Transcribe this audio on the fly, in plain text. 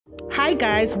Hi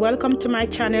guys, welcome to my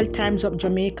channel Times of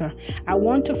Jamaica. I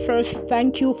want to first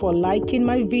thank you for liking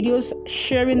my videos,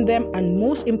 sharing them, and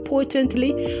most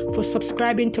importantly for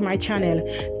subscribing to my channel.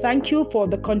 Thank you for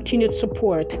the continued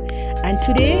support. And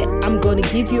today I'm going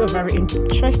to give you a very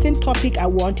interesting topic. I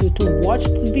want you to watch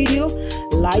the video,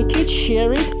 like it,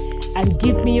 share it, and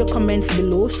give me your comments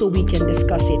below so we can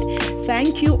discuss it.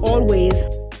 Thank you always.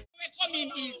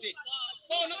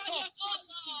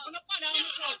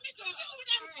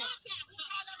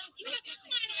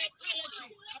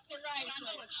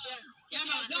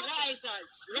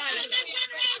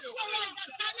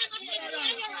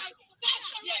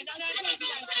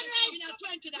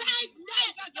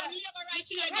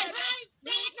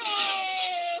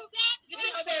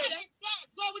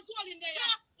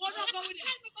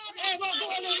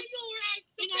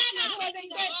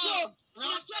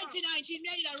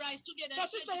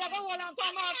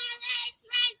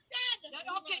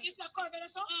 Okay, it's a Corvette,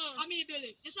 so I'm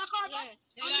Billy. It's a Corvette.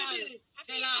 I'm Billy.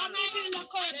 I'm Billy. A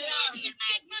Corvette.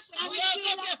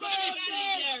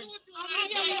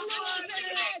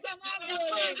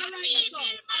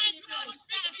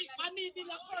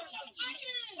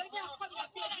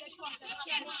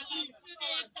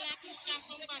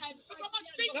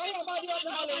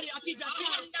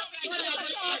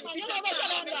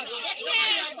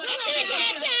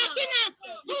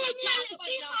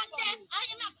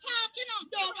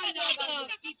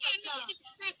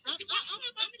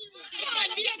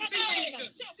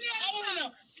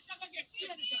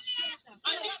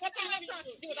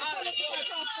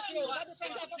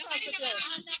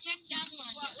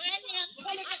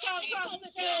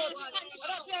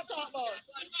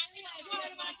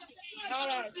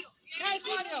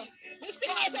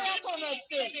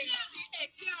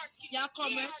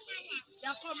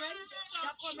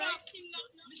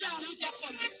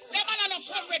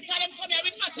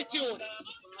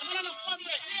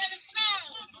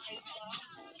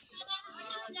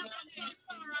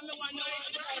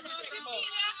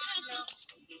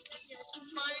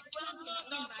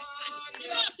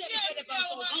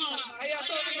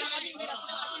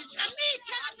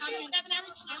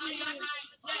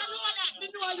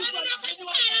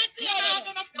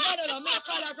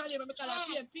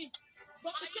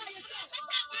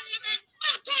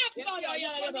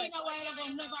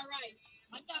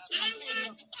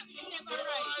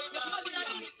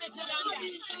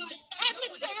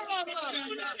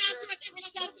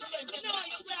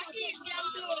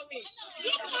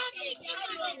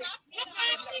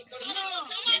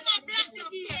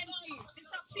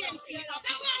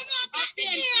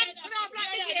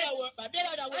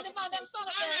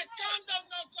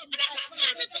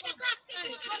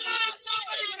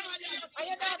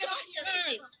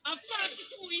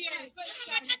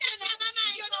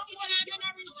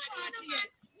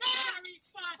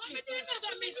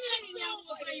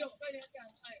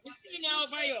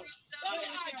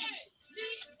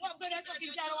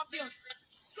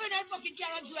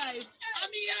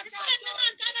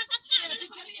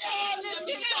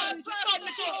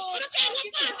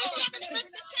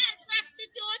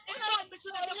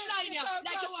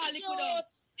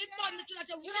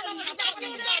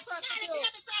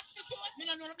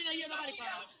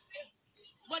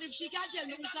 But if she can't tell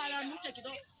me who call her, take it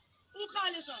up. Who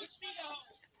call this up?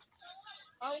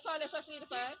 Who call this a sweet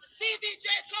pie? TVJ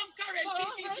come current.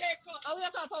 TVJ come. How we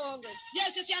call Power Hungry?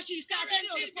 Yes, you see how she started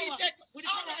with the power. With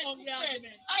the power hungry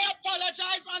argument. I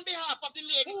apologize on behalf of the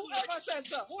ladies. Whoever said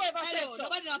so. Whoever said so.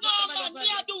 No, man, me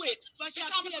I do it. But she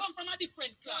come from a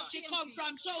different class. She come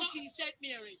from Southeast St.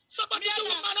 Mary. Somebody do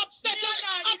man upset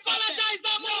her. Apologize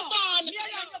and move on. Me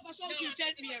and her from Southeast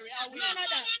St. Mary. None of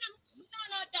that.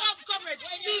 Come,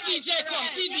 TVJ come.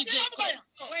 TVJ come.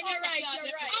 When you're right,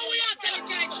 you're right. How we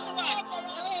apologize for what?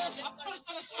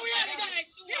 Who you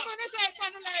guys? Give on yourself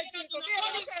on the line, people. Give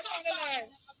on yourself on the line.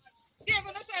 Give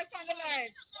on yourself on the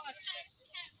line.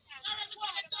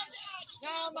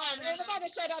 No, man. Everybody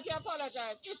said that you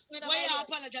apologize. Why you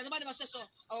apologize? Nobody must say so.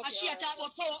 Okay, and she attacked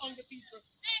about power hungry people.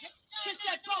 She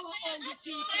said power hungry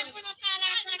people.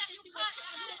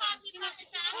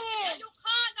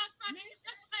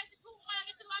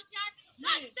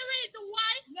 That's the reason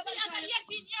why he has a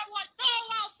 18-year-old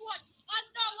power vote and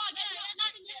no one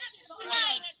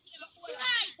right.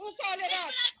 Who called it out?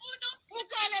 Who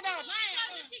called it out?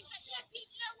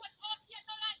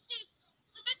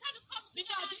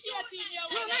 Because the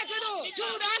 18-year-old Unite with who?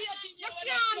 Judas? You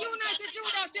can't unite with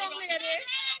Judas, young lady.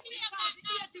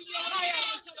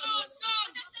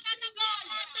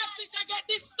 Get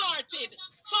distorted.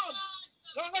 Come.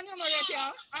 Don't go numerate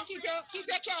here and keep your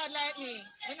card like me.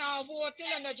 You know, vote till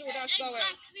and the Judas go away.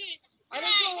 And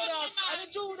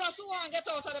the Judas who want to get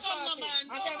out of the party.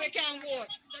 And then we can vote.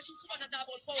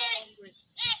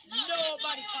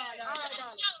 Nobody called her. All right,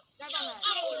 darling. That's all right.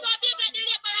 Who's going to be able to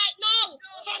deliver right now?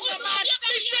 Who's going to be able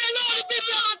to Stay deliver? low, the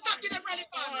people are stuck in them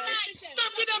relevant.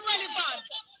 Stuck in them relevant.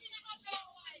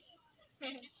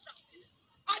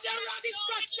 And they run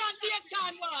distraction the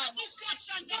entire one.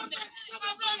 Distraction, Come run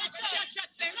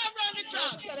the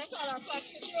track. So that's all I'm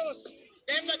passing through.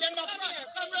 Them not press.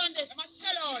 Come run them. Them a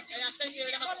sell out. And I send you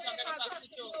them a come them a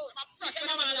prostitute. Them a press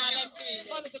them a man and them thing.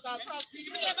 Political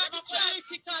prostitute. Them a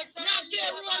political. Not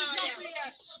their run up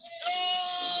here.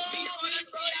 Oh, we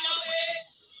rolling away.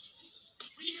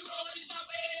 We rolling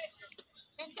away.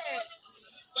 Okay.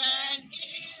 When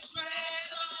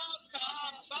Israel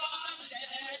come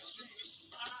bondage,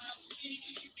 Christmas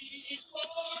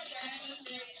before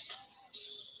them.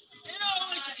 You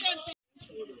know, it's against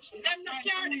them not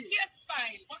carry the case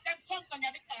file, but them come down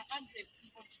here because Andres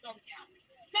people down here.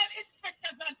 Tell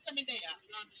inspectors and some in there.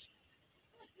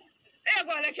 Hey,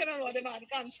 go on, let you know the man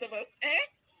constable. Eh?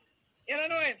 You don't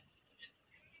know him?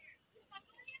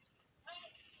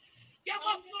 You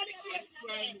must know the case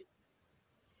file.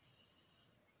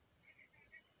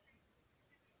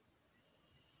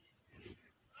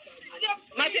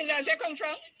 Matilda's, you come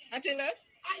from? Matilda's?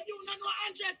 And you don't know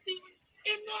Andres Stephen.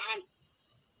 Him no Andres.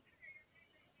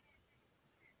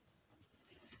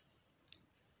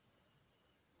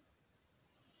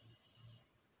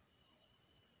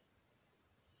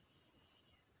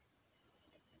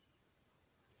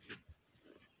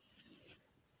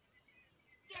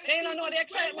 You don't know the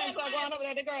excitement for going over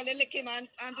there, the girl, they lick him and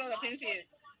blow up his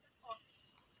face.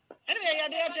 Anyway, you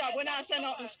do your job, we're not saying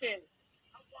nothing still.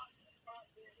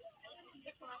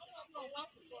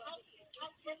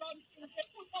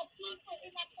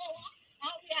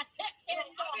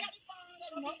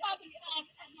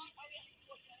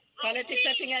 Politics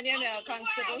a thing again now,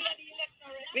 constable.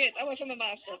 Wait, I was from a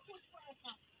master.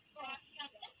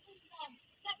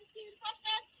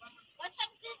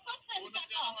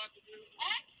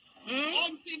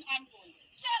 Hunting and going.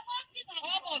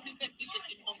 How about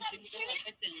investigating hunting without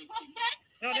settling?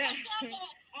 No, there.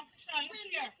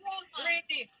 Read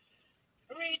this.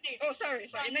 Read this. Oh, sorry.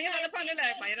 No, you're not upon the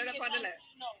life, man. You're not upon the life.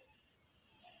 No.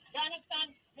 You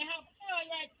understand? They have all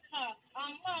right car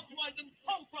and Mark was in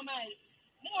compromise.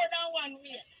 More than one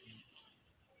way.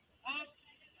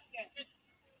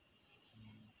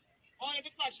 Only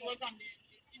because she was on the...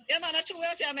 Yeah, man, that's two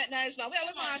ways you make nice, man. We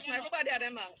have a mask, man. Everybody have a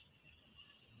mask.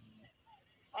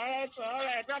 All right, so, all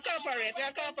right. We'll cooperate.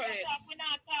 We'll cooperate. We're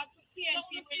not talking to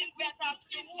PNP. We're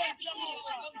talking to criminal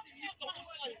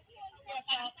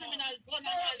gun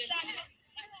and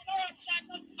corruption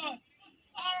was done.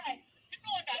 All right. You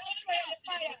know that. Don't trade the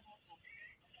fire.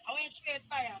 I won't trade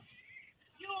fire.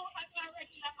 You as a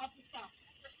regular officer.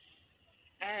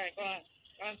 All right, go on.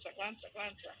 Go on, sir. Go on, sir. Go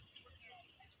on, sir.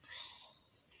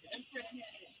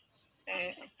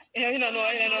 Yeah, you don't know,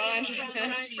 Andrew.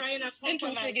 Into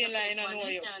friggin' line, I know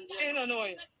you. You don't know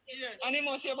you. And he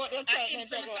must say about your excitement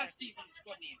to go on.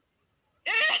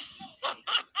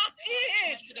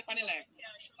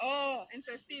 Oh, and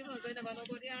so Stephen, so you never know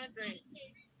about the Andre.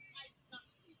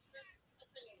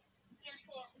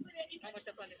 How much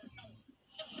upon it?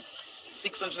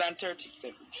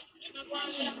 637.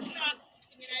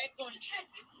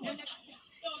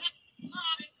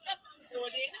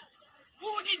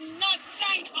 Who did not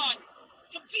sign on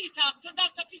to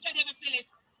Dr. Peter David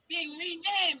Phillips being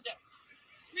renamed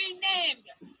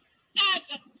as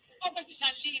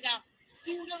opposition leader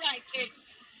through the rights.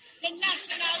 The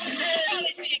national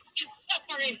politics is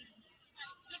suffering.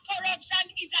 The corruption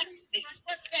is at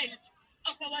 6%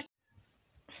 of our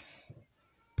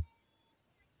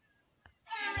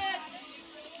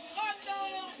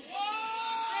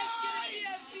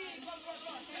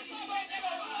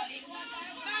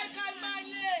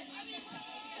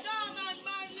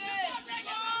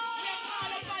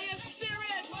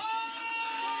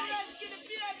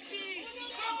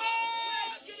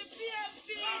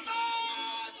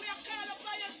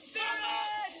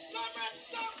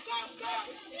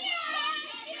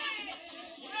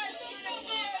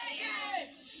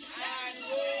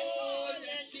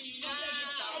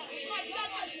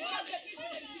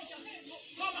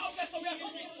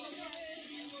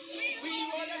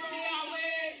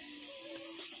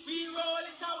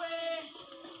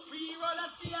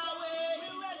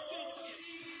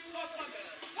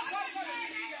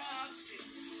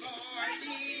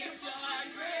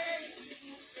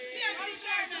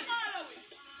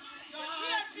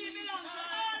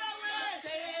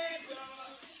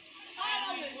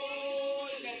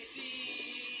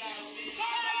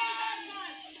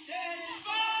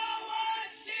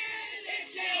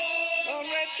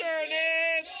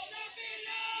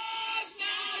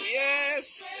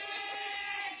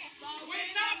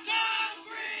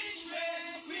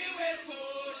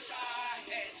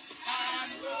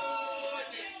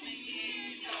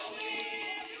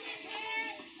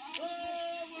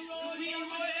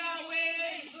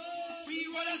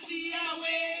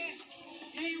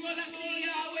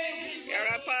You're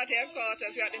at party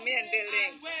headquarters. We're at the main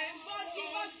building.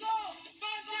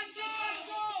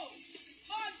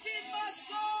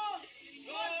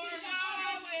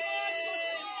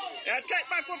 We are take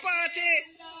back with party.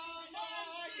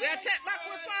 We are take back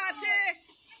with party.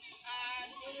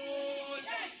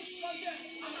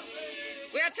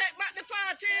 We are take back the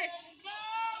party.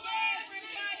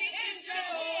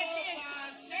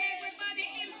 Everybody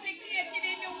implicated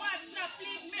in the WhatsApp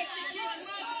leak messages.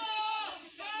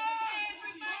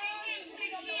 Everybody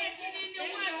implicated in the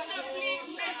WhatsApp leak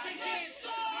messages.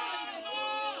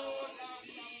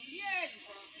 Yes.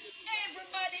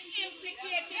 Everybody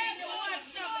implicated in the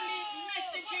WhatsApp leak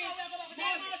messages.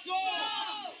 Must go.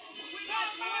 We got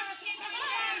working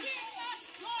again.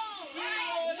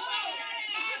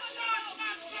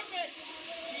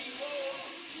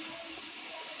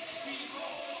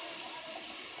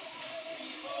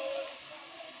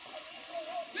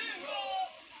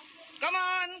 Come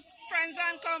on, friends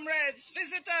and comrades,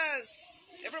 visitors,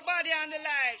 everybody on the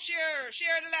live, share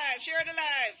the live, share the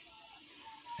live.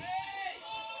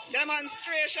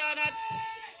 Demonstration at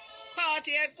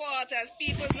party headquarters,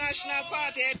 People's National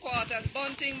Party headquarters.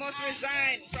 Bunting must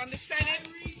resign from the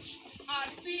Senate.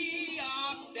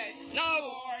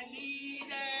 No.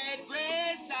 Needed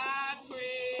grace and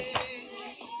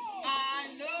praise.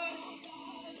 And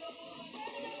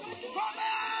come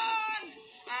on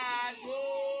and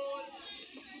roll.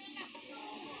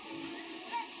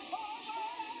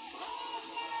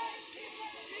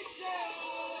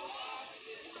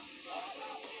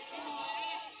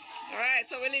 All right,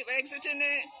 so we're exiting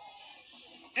the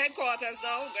headquarters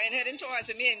now, heading towards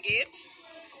the main gate.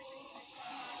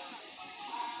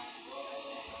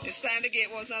 This time the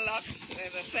gate was unlocked. They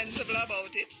were sensible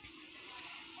about it.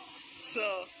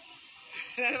 So,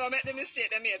 I never made the mistake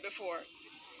they made before.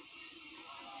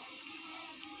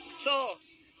 So,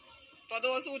 for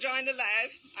those who joined the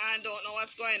live and don't know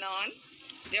what's going on,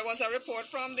 there was a report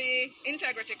from the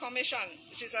Integrity Commission,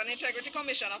 which is an Integrity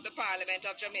Commission of the Parliament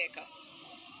of Jamaica.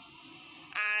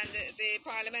 And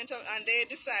they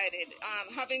decided,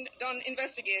 having done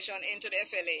investigation into the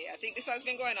FLA, I think this has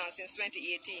been going on since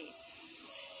 2018.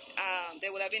 They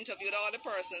would have interviewed all the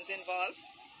persons involved,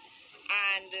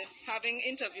 and having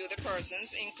interviewed the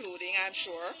persons, including, I'm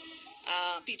sure,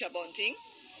 Peter Bunting,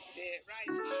 the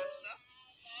Rise Master,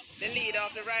 the leader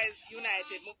of the Rise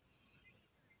United movement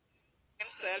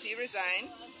himself, he resigned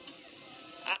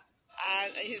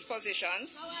his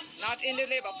positions, not in the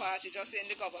Labour Party, just in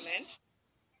the government.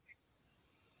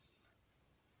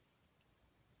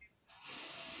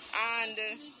 And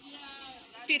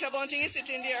Peter Bunting is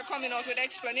sitting there coming out with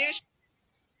explanation.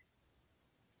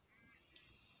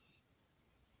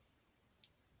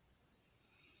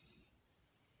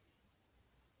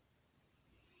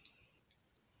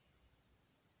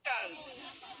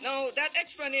 No, that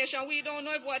explanation, we don't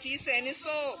know if what he's saying is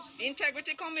so. The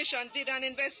Integrity Commission did an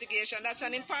investigation. That's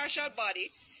an impartial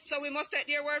body. So we must take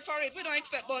their word for it. We don't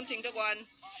expect Bunting to go and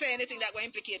say anything that will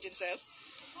implicate himself.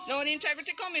 No, the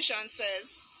Integrity Commission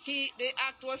says the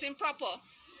act was improper.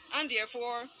 And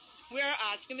therefore, we are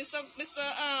asking Mr.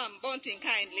 Bunting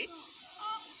kindly.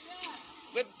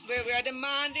 We are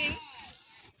demanding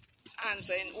his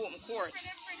answer in open court.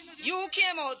 You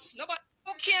came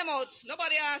out,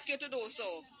 nobody asked you to do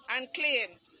so, and claim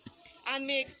and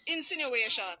make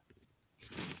insinuation.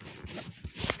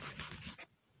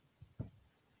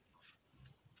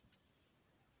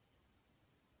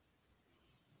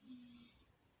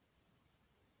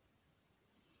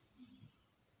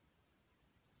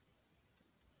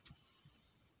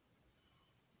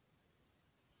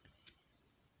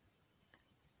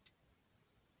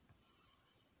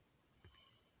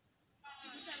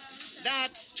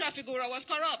 That Trafigura was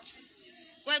corrupt.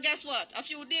 Well, guess what? A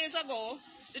few days ago,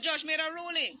 the judge made a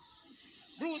ruling.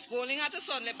 Bruce Golding had to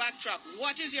suddenly backtrack.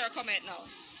 What is your comment now?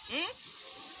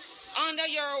 Under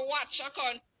your watch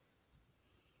account,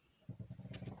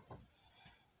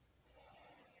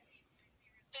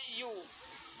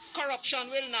 corruption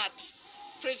will not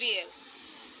prevail.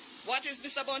 What is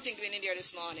Mr. Bunting doing in there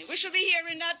this morning? We should be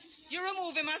hearing that you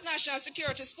remove him as national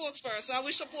security spokesperson.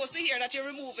 We're supposed to hear that you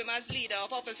remove him as leader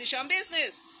of opposition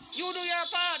business. You do your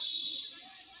part,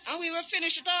 and we will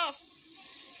finish it off.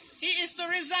 He is to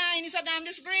resign. It's a damn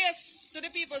disgrace to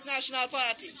the People's National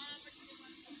Party.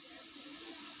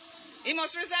 He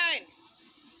must resign.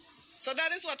 So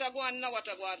that is what I go on now, what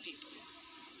I go on, people.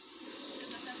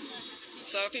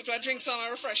 So people drink some and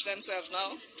refresh themselves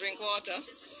now. Drink water.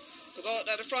 We go out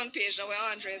to the front page now where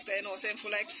Andre is there, saying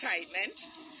full of excitement.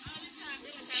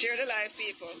 Share the live,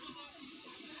 people.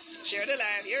 Share the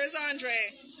live. Here is Andre.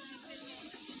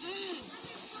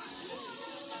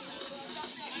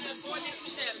 Hold this,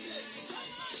 Michelle.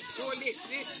 Hold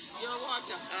this, your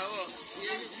water. Oh.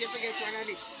 You forget one of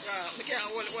this. Right, I can't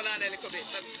hold on a little bit.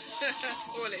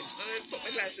 Hold it. Let me put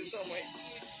my glasses somewhere.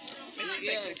 My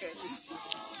spectacles.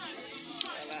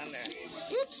 Hold on there.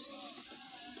 Oops.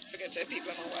 Forget to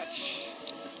people don't watch.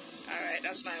 Alright,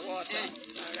 that's my water.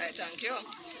 Alright, thank you.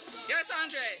 Yes,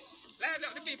 Andre. Live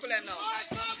up the people them now.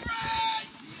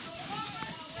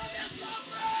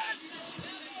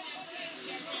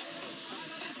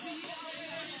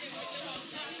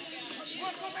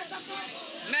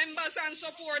 Members and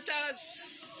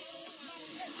supporters.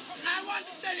 I want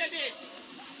to tell you this.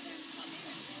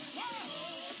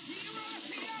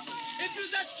 If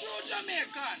you're a true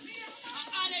Jamaican,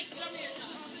 an honest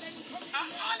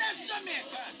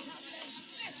Jamaican,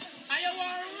 and you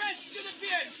want to rescue the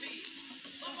PNP,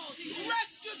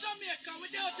 rescue Jamaica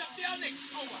without a fear next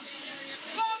hour.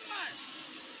 Come man,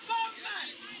 come man.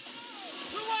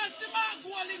 We want to Mark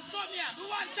Golding come here. We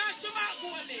want to talk to Mark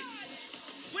Golding.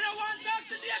 We don't want to talk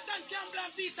to Nathan Campbell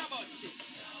and Peter Bunting.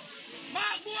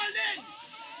 Mark Golding.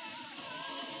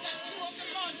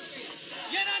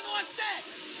 You don't know what's that?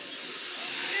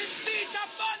 If Peter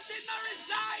Bunting not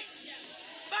resign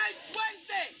by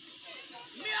Wednesday,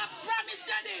 me I promise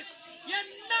you this. You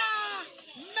nah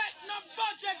make no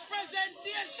budget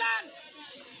presentation.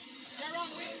 You're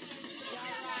wrong with.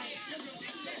 You're right.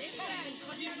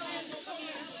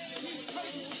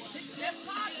 The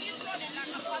party is running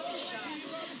like a party shop.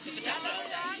 You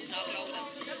understand?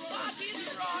 The party is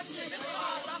run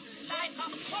because of like a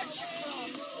country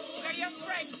club where your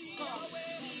friends come.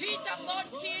 Peter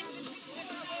Bunting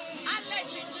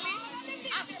allegedly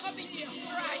has committed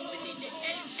crime within the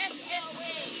SSA.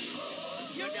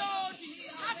 You don't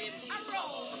have him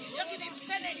around. You give him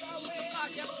Senate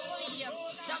because you claim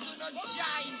that you not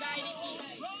join by the heat.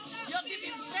 You give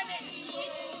him Senate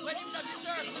when he not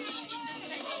deserve to be in the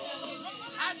Senate.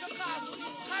 And because of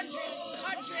this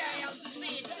contrarian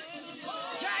tweet,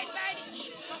 join by the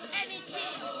heat for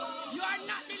anything. You are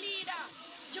not the leader.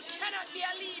 You cannot be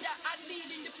a leader and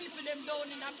leading the people them down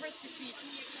in a precipice.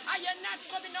 And you're not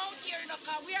coming out here, you know,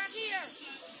 because we are here.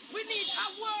 We need a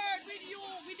word with you.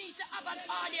 We need to have an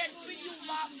audience with you,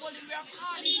 Mark Golding. We are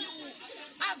calling you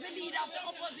as the leader of the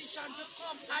opposition to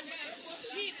come and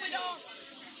speak with us.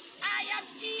 I am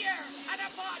here and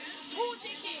I bought 2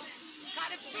 tickets.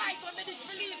 Because the flight when we did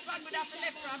to leave from, we have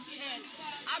left from 10.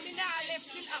 I mean, I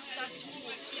left till after 2.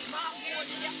 Mark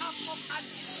Golding, you have come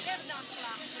until 11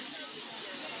 o'clock.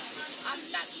 I'm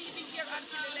not leaving here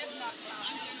until 11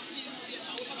 o'clock.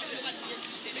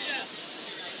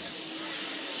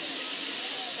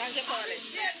 Thank you, Pauline.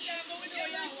 Yes, but we know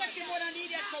you're expecting more than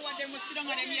idiot coward them will sit down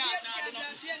on them yard now.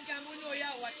 We know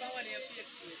you're what power they fake.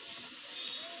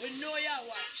 We know you're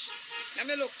what. Let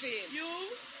me look for him. You,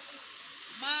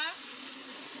 Mark,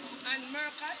 and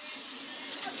Mercat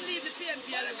just leave the PNP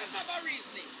alone. Let's have a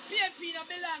reasoning. PNP don't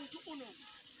belong to UNO.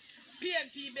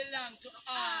 PNP belong to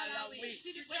all of we.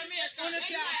 UNO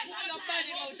can't put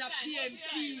nobody out of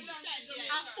PNP.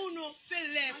 And UNO feel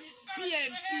left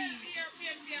PNP.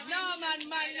 Norman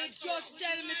Manley just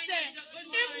tell me say,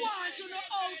 he want to know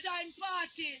out-time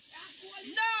party.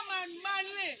 Norman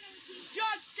Manley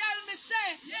just tell me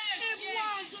say, he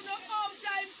want to know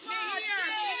out-time party.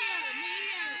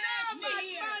 Norman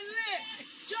Manley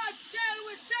just tell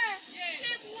me say,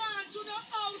 he want to know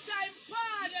out-time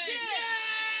party.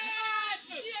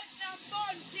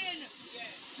 Bunting.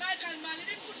 Michael Manley,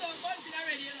 they put on Bunting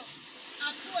already, you know.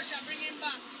 And Portia bring him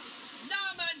back.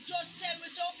 Norman just tell me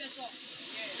so, yes, so.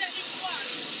 Say it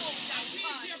was out that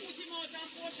party. Put him out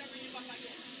and Portia bring him back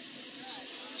again.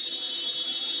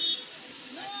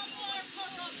 No more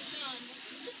corruption.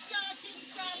 Starting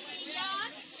from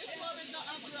Iran, it's going to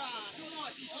abroad. Too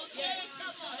much. Okay,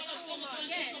 too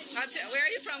much. Yes. Where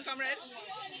are you from, comrade?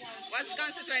 What's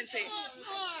constituency?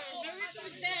 We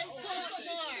represent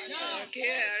Portmore.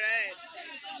 Okay, all right.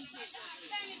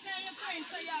 Anytime your friends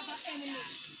say you have an enemy,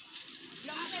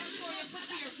 you make sure you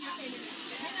prepare for your enemy.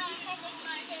 When I cover up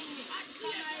my enemy, my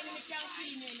enemy can't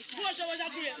see me. Portia was a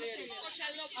great lady.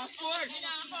 Of course.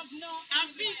 And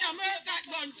Peter Mercat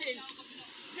Bunting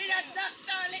did a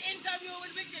dastardly interview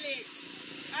with WikiLeaks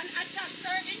and attacked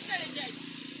her intelligence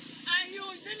and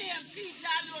used the name Peter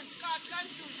alone to cause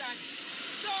confusion.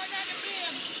 So that the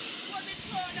blame would be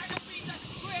thrown at the feet of the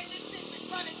great distinguished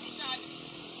politician,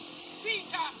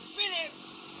 Peter Phillips,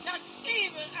 that's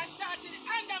evil and started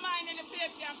undermining the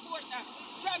PNP and Portia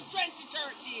from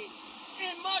 2013. He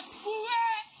must go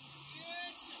away.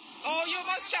 Oh, you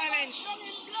must challenge.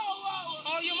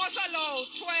 Oh, you must allow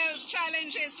 12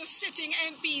 challenges to sitting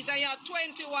MPs and you have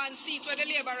 21 21 seats where the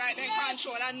Labour right then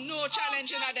control and no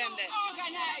challenging of them there.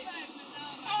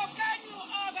 How can you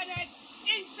organize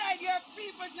inside your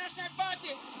People's National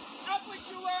Party? I put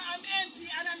you were an MP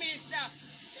and a minister.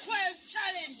 12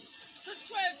 challenge to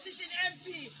 12 sitting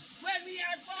MP when we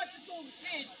had 42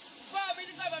 seats. Forming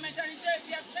the government and the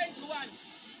JP have 21.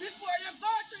 Before you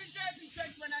go to the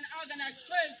JP 21 and organize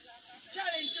 12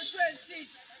 challenge to 12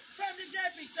 seats, from the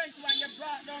JP 21 you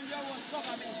brought down your own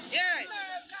government. Yeah.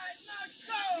 America must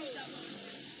go.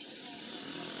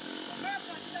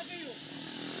 America, love you.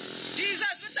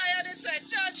 Jesus retired and said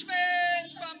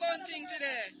judgment from Bunting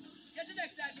today. Get the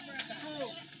next time, America. True.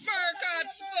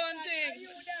 Burkott, Bunting.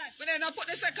 But then I put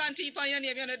the second T on your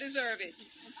name, you don't deserve it.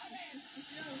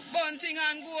 Bunting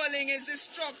and Goling is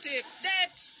destructive.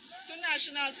 Death to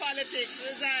national politics.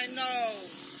 Resign now.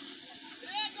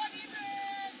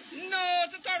 No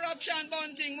to corruption.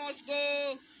 Bunting must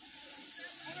go.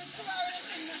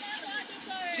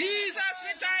 Jesus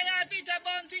retired.